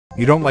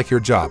You don't like your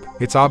job.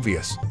 It's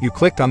obvious. You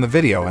clicked on the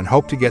video and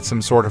hope to get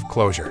some sort of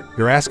closure.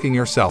 You're asking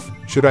yourself,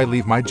 should I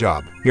leave my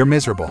job? You're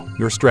miserable.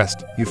 You're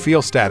stressed. You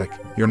feel static.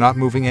 You're not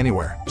moving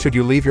anywhere. Should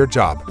you leave your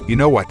job? You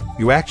know what?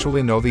 You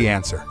actually know the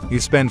answer.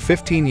 You spend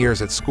 15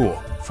 years at school,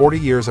 40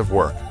 years of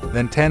work,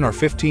 then 10 or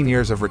 15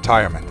 years of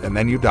retirement, and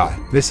then you die.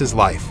 This is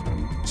life.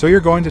 So you're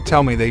going to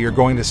tell me that you're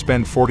going to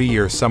spend 40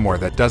 years somewhere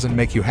that doesn't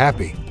make you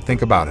happy?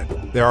 Think about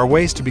it. There are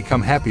ways to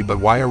become happy, but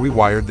why are we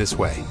wired this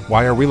way?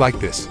 Why are we like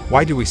this?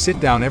 Why do we sit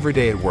down every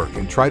day at work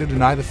and try to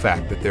deny the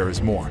fact that there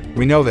is more?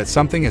 We know that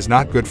something is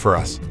not good for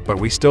us, but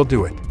we still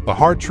do it. The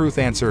hard truth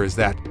answer is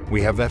that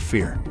we have that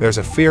fear. There's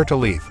a fear to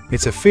leave.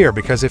 It's a fear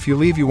because if you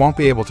leave, you won't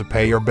be able to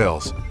pay your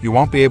bills. You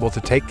won't be able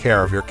to take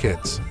care of your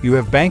kids. You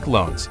have bank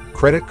loans,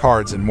 credit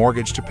cards, and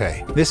mortgage to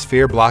pay. This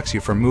fear blocks you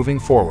from moving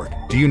forward.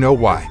 Do you know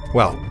why?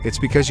 Well, it's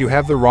because you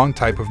have the wrong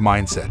type of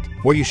mindset.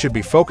 What you should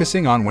be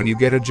focusing on when you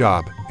get a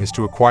job is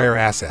to acquire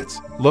assets.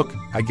 Look,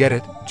 I get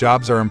it.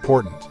 Jobs are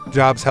important.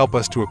 Jobs help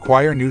us to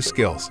acquire new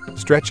skills,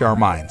 stretch our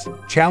minds,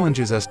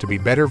 challenges us to be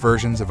better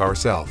versions of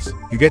ourselves.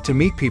 You get to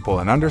meet people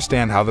and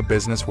understand how the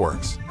business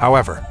works.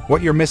 However,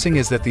 what you're missing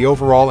is that the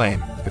overall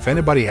aim. If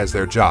anybody has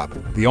their job,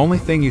 the only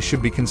thing you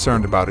should be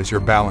concerned about is your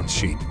balance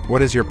sheet. What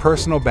does your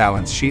personal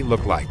balance sheet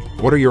look like?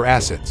 What are your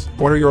assets?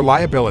 What are your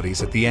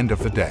liabilities at the end of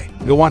the day?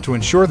 You'll want to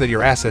ensure that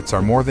your assets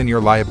are more than your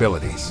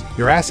liabilities.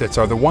 Your assets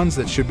are the ones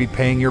that should be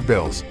paying your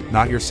bills,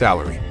 not your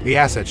salary. The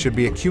assets should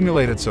be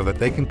accumulated so that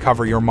they can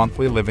cover your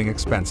monthly living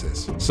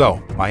expenses.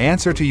 So, my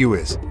answer to you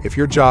is, if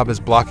your job is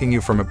blocking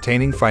you from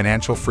obtaining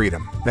financial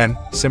freedom, then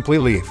simply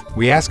leave.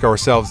 We ask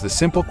ourselves the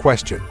simple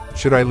question,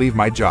 should I leave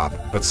my job?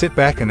 But sit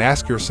back and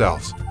ask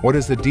yourselves, what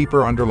is the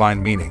deeper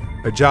underlying meaning?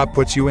 A job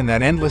puts you in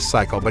that endless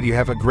cycle, but you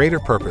have a greater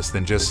purpose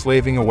than just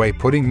slaving away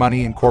putting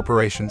money in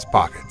corporations'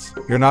 pockets.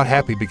 You're not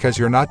happy because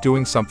you're not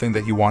doing something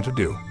that you want to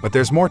do. But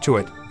there's more to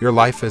it. Your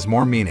life has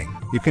more meaning.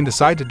 You can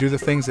decide to do the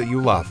things that you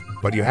love,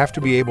 but you have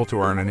to be able to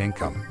earn an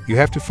income. You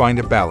have to find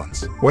a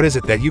balance. What is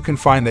it that you can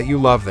find that you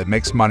love that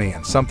makes money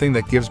and something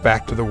that gives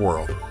back to the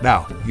world?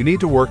 Now, you need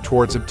to work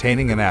towards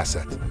obtaining an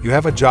asset. You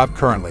have a job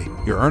currently,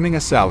 you're earning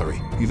a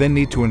salary, you then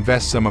need to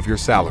invest some of your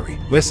salary.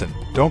 Listen,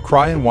 don't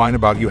cry and whine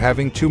about you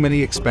having too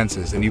many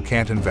expenses and you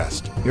can't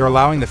invest. You're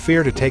allowing the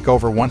fear to take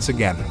over once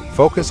again.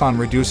 Focus on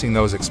reducing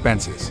those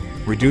expenses.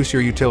 Reduce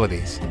your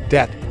utilities,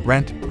 debt,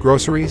 rent,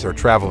 groceries, or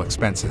travel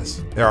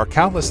expenses. There are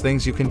countless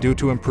things you can do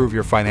to improve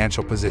your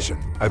financial position.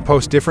 I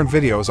post different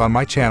videos on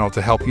my channel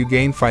to help you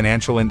gain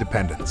financial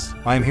independence.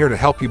 I am here to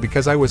help you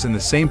because I was in the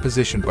same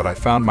position, but I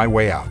found my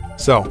way out.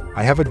 So,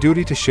 I have a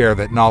duty to share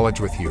that knowledge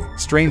with you.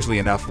 Strangely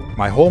enough,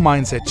 my whole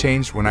mindset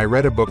changed when I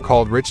read a book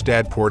called Rich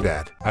Dad Poor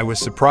Dad. I was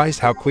surprised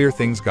how clear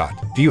things got.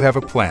 Do you have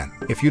a plan?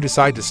 If you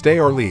decide to stay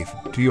or leave,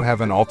 do you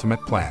have an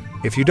ultimate plan?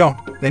 If you don't,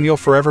 then you'll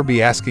forever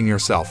be asking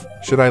yourself,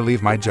 should I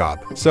leave my job?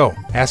 So,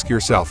 ask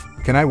yourself,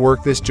 can I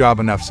work this job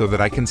enough so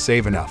that I can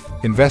save enough,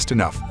 invest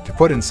enough, to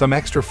put in some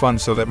extra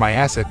funds so that my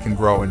asset can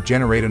grow and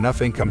generate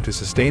enough income to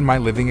sustain my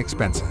living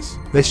expenses?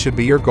 This should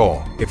be your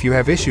goal. If you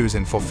have issues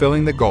in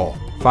fulfilling the goal,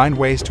 find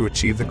ways to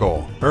achieve the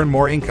goal. Earn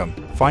more income,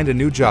 find a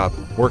new job,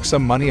 work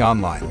some money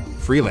online,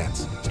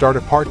 freelance, start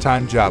a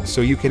part-time job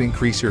so you can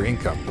increase your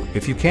income.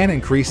 If you can't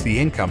increase the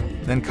income,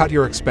 then cut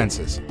your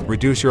expenses,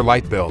 reduce your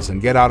light bills,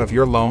 and get out of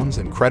your loans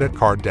and credit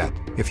card debt.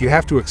 If you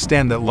have to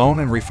extend that loan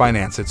and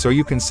refinance it so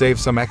you can save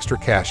some extra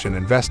cash and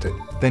invest it,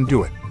 then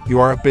do it. You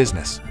are a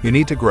business. You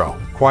need to grow,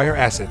 acquire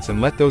assets,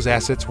 and let those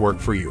assets work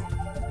for you.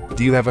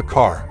 Do you have a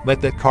car?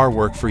 Let that car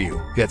work for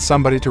you. Get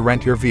somebody to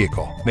rent your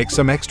vehicle. Make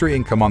some extra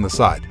income on the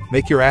side.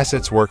 Make your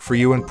assets work for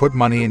you and put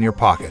money in your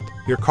pocket.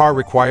 Your car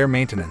requires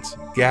maintenance,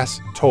 gas,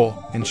 toll,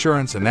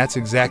 insurance, and that's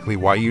exactly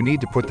why you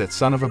need to put that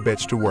son of a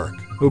bitch to work.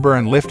 Uber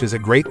and Lyft is a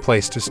great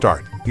place to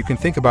start. You can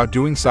think about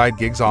doing side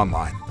gigs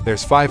online.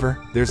 There's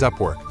Fiverr, there's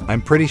Upwork.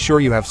 I'm pretty sure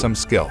you have some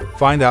skill.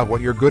 Find out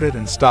what you're good at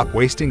and stop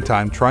wasting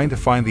time trying to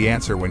find the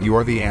answer when you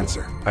are the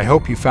answer. I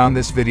hope you found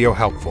this video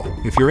helpful.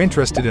 If you're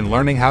interested in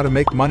learning how to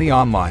make money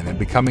online and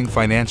becoming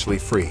financially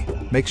free,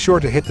 make sure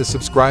to hit the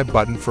subscribe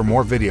button for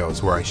more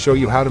videos where I show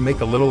you how to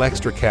make a little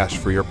extra cash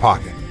for your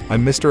pocket.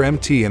 I'm Mr.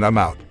 MT and I'm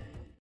out.